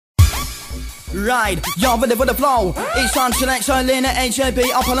Ride, y'all ready for the flow. Each time selection in the HAB,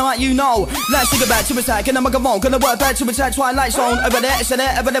 up on the mic, you know. Let's take it back to attack in the microphone. Gonna work back to attack Twilight Zone. Over there, it's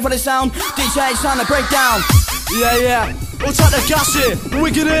there, over there for the sound. DJ trying to break down. Yeah. We'll take the gas here,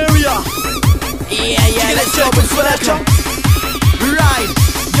 wicked area. Yeah, let's go with selection. Ride,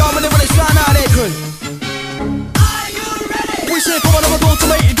 y'all ready for the sound out there, crew. We say come on, I'm going to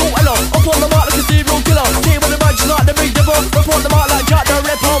make it go hello. Up on the mark like a serial killer. Team with the bunch like the big devil. Report the mark like Jack the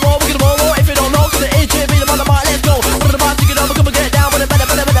Ripper. We're gonna roll if you don't know. Cause the HAB, the man, let's go. Put the mark, take it over, come and get down. With a better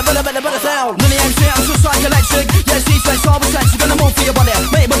sound. None of the MC, I'm just like electric. Yes, these guys are essential. Gonna move for your body.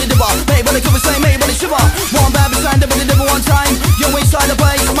 Make body dibber, make body cover, say, make body shiver. One bad behind the body dibber one time. You're inside the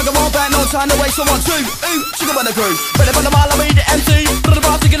place. I'm gonna roll back, no time to waste. So 1, 2, ooh, sugar by the crew. Better by the mile, I made the MC. Put the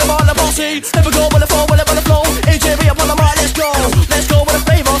mark, take it about the bossy. Never go with the flow, with the flow. HAB up on the mark, let's go. Let's go with a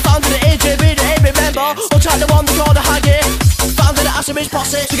flavour, sound to the HAB, the AB member. Or try the one to call the haggy. Sound to the Ashimish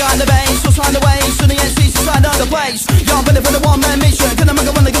posse. She got the bass, so find the ways. To the NC's side of the place. Y'all ready for the one-man mission. Gonna make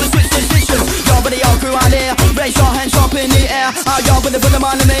a run, gonna switch this mission. Y'all ready, y'all crew out there. Raise your hands up in the air. Y'all ready for the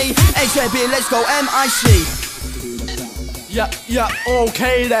man and me. HAB, let's go, MIC. Yeah,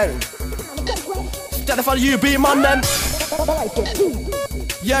 okay then. Stand for you, be man then.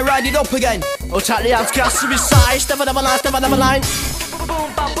 Yeah, ride it up again. Oh, chat the amps, gas to be size. Step another line.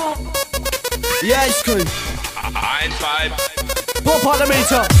 Yeah, it's cool. 1-5. Pump on the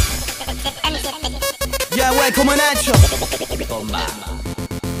meter. Yeah, we're coming at you.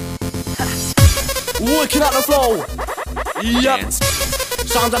 Working at the flow. Yep.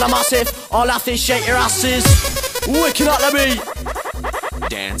 Sound of the massive. All after shake your asses. Working at the beat.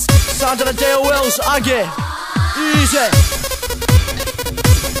 Dance. Sound of the Dale Wills. Aggie. Easy.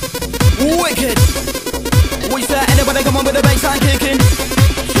 Wicked. We say anybody come on with the bassline kicking.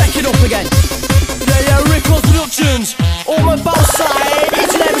 Check it up again. Yeah, Rickles Productions. All my boss side,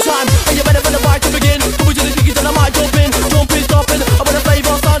 each and every time. And you better for the fight to begin. Coming to the kickies and I might jumping, stopping. I'm with a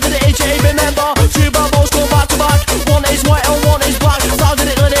flavour, sound to the HAB member. Two bubbles go back to back. One is white and one is black. Sound to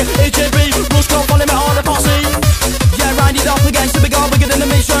the HAB, rush come follow me on the posse. Yeah, ride it up again. So we go bigger than the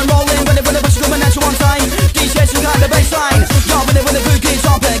mission rolling. Ready for the push coming at you one time. DJ you got the bassline. Y'all ready for the good keep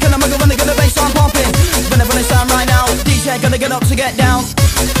jumping. Gonna make a run, gonna bassline pumping. Ready for the sound right now. DJ gonna get up to get down.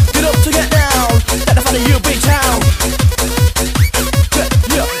 Get up to get down. Let the fun of you big town.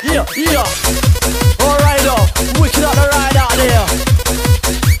 Yeah. Alright up. Wicked up the ride out there.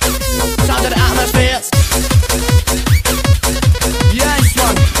 Sound of the atmosphere. Yes,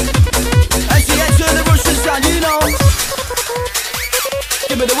 man. SCH to the Russian sound, you know.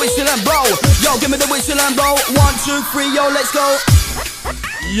 Give me the whistle and blow. Yo, give me the whistle and blow. 1, 2, 3, yo, let's go.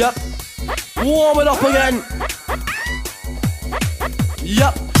 Yep. Warm it up again.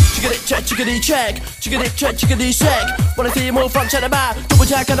 Yep. Chickadee check. Chickadee check. When I see you move front, check the back. Double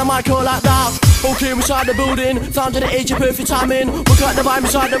check on the mic all like that. Okay, inside the building. Sound to the age of perfect timing. We'll cut the vibe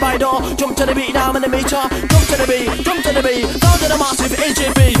inside the right door. Jump to the beat, down in the meter. Jump to the beat. Sound to the massive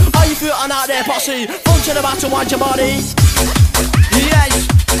HAB. How you feel on out there, posse? Front to the back to wind your body. Yes,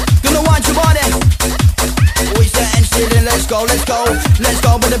 gonna wind your body. We say MC, let's go.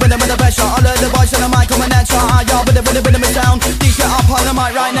 With the rhythm and the pressure. All of the boys on the mic coming at you. Y'all with the rhythm and sound. DJ up on the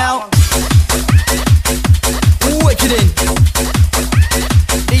mic right now.